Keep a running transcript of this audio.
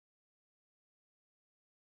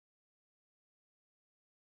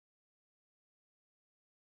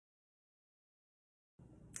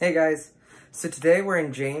Hey guys, so today we're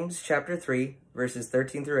in James chapter 3, verses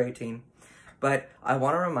 13 through 18, but I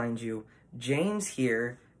want to remind you, James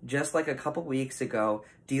here, just like a couple weeks ago,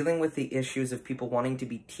 dealing with the issues of people wanting to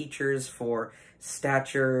be teachers for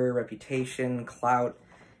stature, reputation, clout,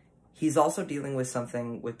 he's also dealing with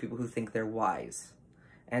something with people who think they're wise.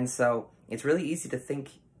 And so it's really easy to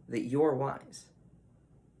think that you're wise,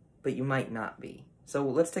 but you might not be. So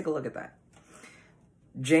let's take a look at that.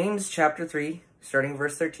 James chapter 3, starting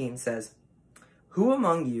verse 13 says, "Who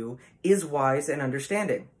among you is wise and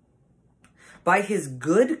understanding? By his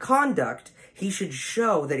good conduct, he should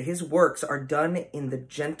show that his works are done in the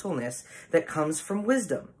gentleness that comes from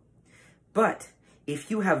wisdom. But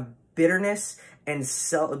if you have bitterness and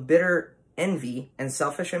bitter envy and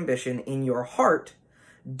selfish ambition in your heart,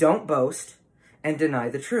 don't boast and deny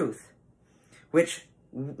the truth, which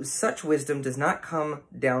such wisdom does not come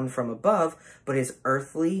down from above, but is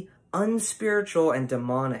earthly, unspiritual, and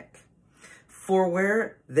demonic. For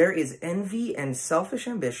where there is envy and selfish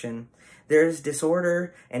ambition, there is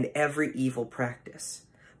disorder and every evil practice.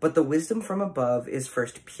 But the wisdom from above is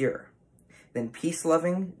first pure, then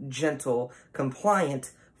peace-loving, gentle,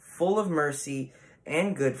 compliant, full of mercy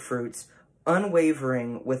and good fruits,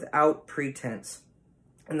 unwavering, without pretense.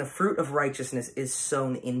 And the fruit of righteousness is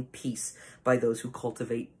sown in peace by those who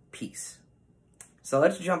cultivate peace." So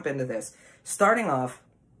let's jump into this. Starting off,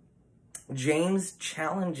 James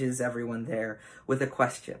challenges everyone there with a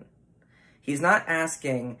question. He's not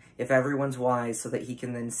asking if everyone's wise so that he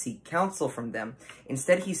can then seek counsel from them.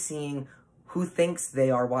 Instead, he's seeing who thinks they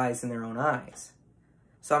are wise in their own eyes.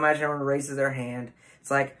 So imagine everyone raises their hand.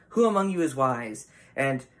 It's like, who among you is wise?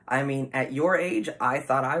 And I mean, at your age, I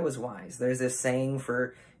thought I was wise. There's this saying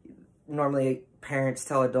for, normally parents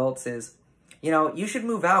tell adults is, you should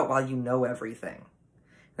move out while you know everything.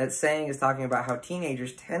 That saying is talking about how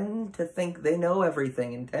teenagers tend to think they know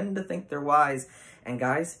everything and tend to think they're wise. And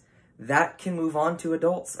guys, that can move on to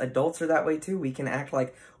adults. Adults are that way too. We can act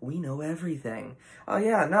like we know everything. Oh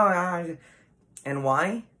yeah, no, and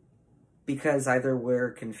why? Because either we're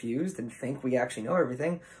confused and think we actually know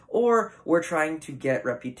everything, or we're trying to get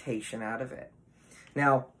reputation out of it.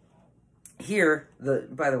 Now, here,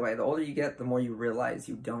 by the way, the older you get, the more you realize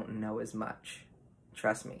you don't know as much.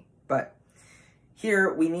 Trust me. But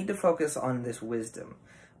here, we need to focus on this wisdom.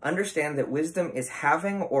 Understand that wisdom is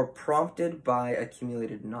having or prompted by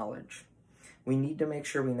accumulated knowledge. We need to make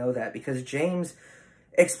sure we know that, because James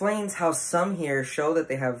explains how some here show that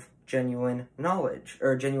they have genuine knowledge,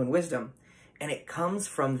 or genuine wisdom, and it comes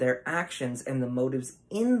from their actions and the motives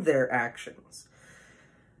in their actions.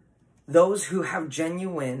 Those who have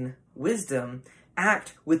genuine wisdom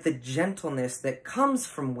act with the gentleness that comes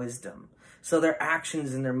from wisdom. So their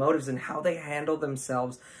actions and their motives and how they handle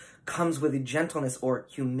themselves comes with a gentleness or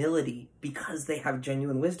humility because they have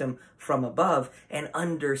genuine wisdom from above and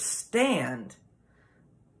understand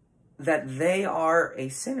that they are a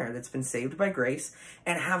sinner that's been saved by grace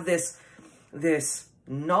and have this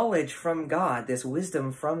knowledge from God, this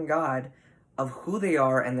wisdom from God of who they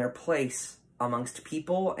are and their place amongst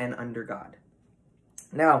people and under God.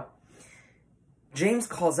 Now, James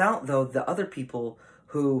calls out, though, the other people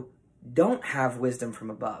who don't have wisdom from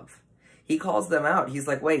above. He calls them out. He's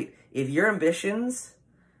like, wait, if your ambitions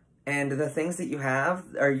and the things that you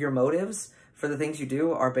have, or your motives for the things you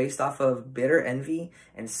do, are based off of bitter envy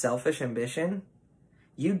and selfish ambition,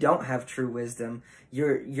 you don't have true wisdom.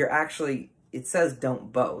 You're actually, it says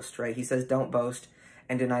don't boast, right? He says don't boast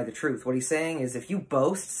and deny the truth. What he's saying is if you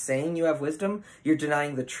boast saying you have wisdom, you're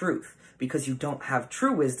denying the truth because you don't have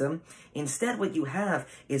true wisdom. Instead, what you have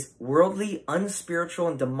is worldly, unspiritual,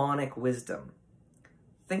 and demonic wisdom.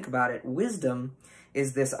 Think about it. Wisdom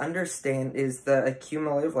is this is the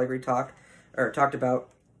accumulative, like we talked about,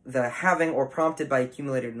 the having or prompted by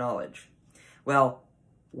accumulated knowledge. Well,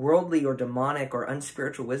 worldly or demonic or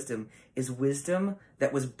unspiritual wisdom is wisdom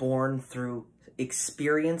that was born through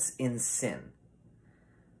experience in sin.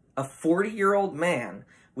 A 40-year-old man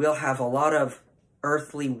will have a lot of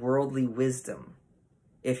earthly, worldly wisdom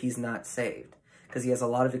if he's not saved, because he has a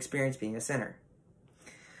lot of experience being a sinner.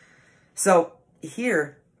 So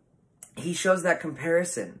here, he shows that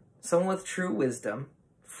comparison. Someone with true wisdom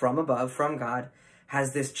from above, from God,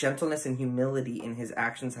 has this gentleness and humility in his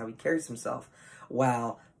actions, how he carries himself,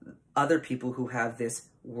 while other people who have this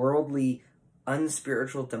worldly,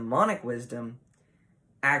 unspiritual, demonic wisdom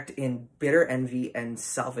act in bitter envy and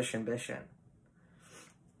selfish ambition.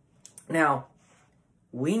 Now,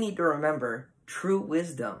 we need to remember true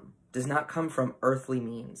wisdom does not come from earthly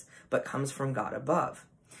means, but comes from God above.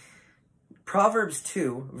 Proverbs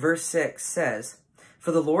 2, verse 6 says,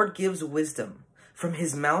 "For the Lord gives wisdom. From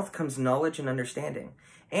his mouth comes knowledge and understanding.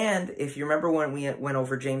 And if you remember when we went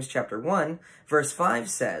over James chapter 1, verse 5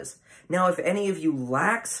 says, "Now if any of you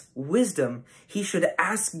lacks wisdom, he should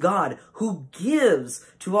ask God, who gives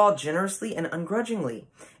to all generously and ungrudgingly,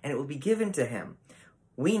 and it will be given to him."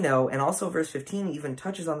 We know, and also verse 15 even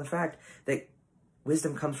touches on the fact that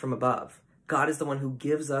wisdom comes from above. God is the one who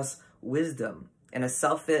gives us wisdom and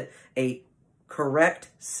a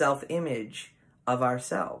correct self-image of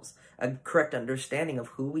ourselves, a correct understanding of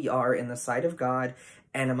who we are in the sight of God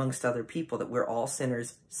and amongst other people, that we're all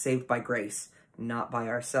sinners saved by grace, not by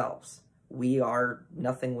ourselves. We are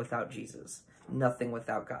nothing without Jesus, nothing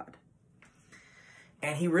without God.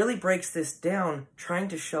 And he really breaks this down, trying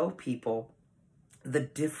to show people the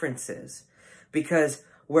differences, because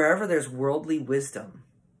wherever there's worldly wisdom,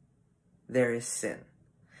 there is sin.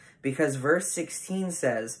 Because verse 16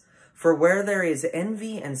 says, "For where there is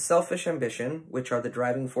envy and selfish ambition, which are the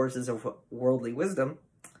driving forces of worldly wisdom,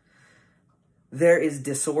 there is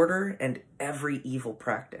disorder and every evil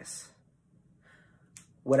practice."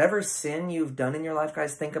 Whatever sin you've done in your life,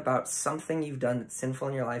 guys, think about something you've done that's sinful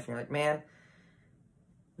in your life, and you're like, man,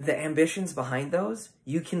 the ambitions behind those,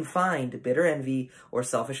 you can find bitter envy or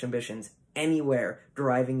selfish ambitions anywhere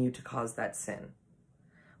driving you to cause that sin.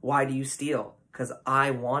 Why do you steal? Because I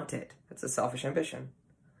want it. It's a selfish ambition.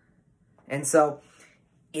 And so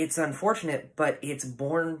it's unfortunate, but it's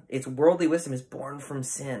worldly wisdom is born from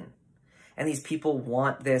sin. And these people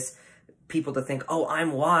want people to think, oh,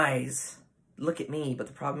 I'm wise. Look at me. But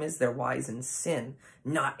the problem is they're wise in sin,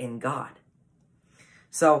 not in God.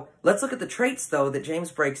 So let's look at the traits, though, that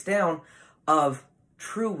James breaks down of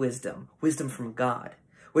true wisdom, wisdom from God,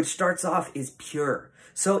 which starts off is pure.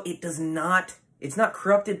 So it's not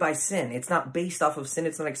corrupted by sin. It's not based off of sin.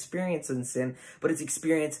 It's not experience in sin, but it's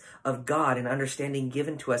experience of God and understanding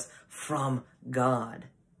given to us from God.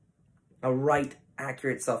 A right,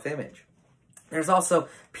 accurate self-image. There's also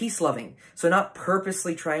peace-loving. So not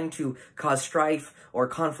purposely trying to cause strife or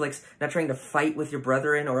conflicts, not trying to fight with your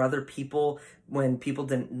brethren or other people when people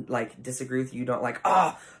didn't disagree with you. You don't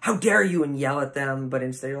oh, how dare you, and yell at them, but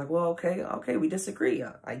instead you're like, well, okay, we disagree.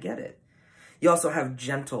 I get it. You also have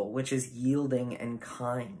gentle, which is yielding and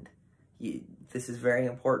kind. This is very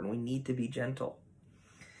important. We need to be gentle.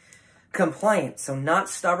 Compliant, so not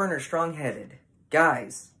stubborn or strong-headed.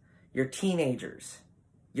 Guys, you're teenagers.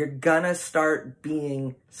 You're gonna start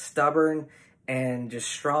being stubborn and just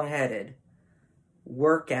strong-headed.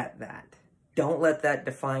 Work at that. Don't let that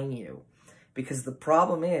define you. Because the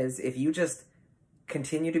problem is, if you just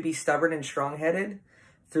continue to be stubborn and strong-headed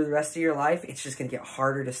through the rest of your life, it's just gonna get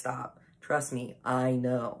harder to stop. Trust me, I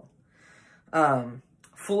know.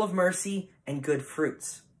 Full of mercy and good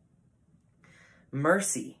fruits.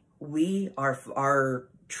 Mercy. Our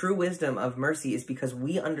true wisdom of mercy is because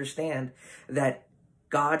we understand that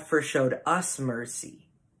God first showed us mercy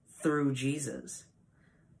through Jesus.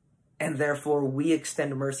 And therefore, we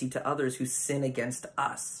extend mercy to others who sin against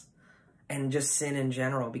us. And just sin in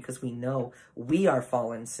general, because we know we are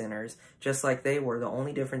fallen sinners, just like they were. The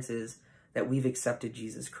only difference is that we've accepted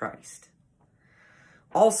Jesus Christ.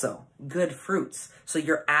 Also, good fruits. So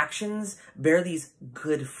your actions bear these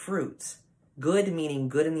good fruits. Good meaning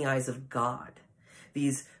good in the eyes of God.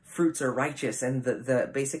 These fruits are righteous, and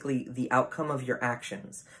basically the outcome of your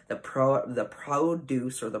actions, the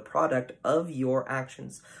produce or the product of your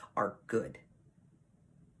actions are good.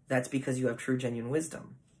 That's because you have true, genuine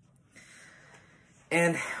wisdom.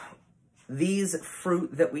 And these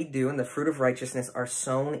fruit that we do and the fruit of righteousness are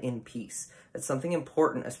sown in peace. That's something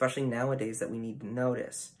important, especially nowadays, that we need to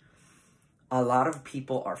notice. A lot of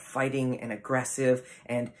people are fighting and aggressive,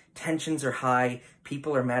 and tensions are high.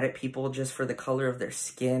 People are mad at people just for the color of their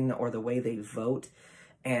skin or the way they vote.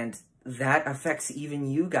 And that affects even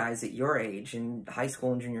you guys at your age in high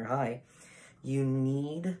school and junior high. You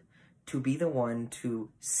need to be the one to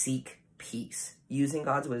seek peace, using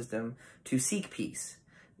God's wisdom to seek peace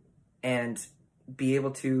and be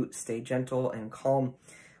able to stay gentle and calm.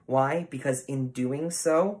 Why? Because in doing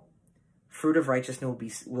so, fruit of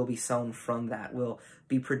righteousness will be sown from that, will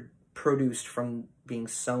be produced from being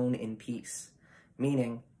sown in peace.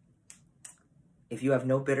 Meaning, if you have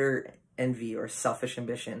no bitter envy or selfish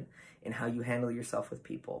ambition in how you handle yourself with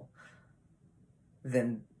people,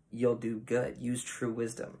 then you'll do good. Use true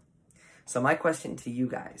wisdom. So my question to you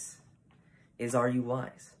guys is, are you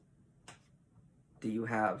wise? Do you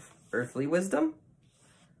have earthly wisdom?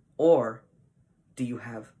 Or do you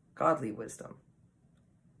have godly wisdom?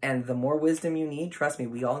 And the more wisdom you need, trust me,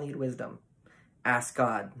 we all need wisdom. Ask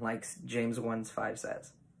God, like James 1:5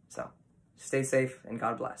 says. So, stay safe and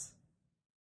God bless.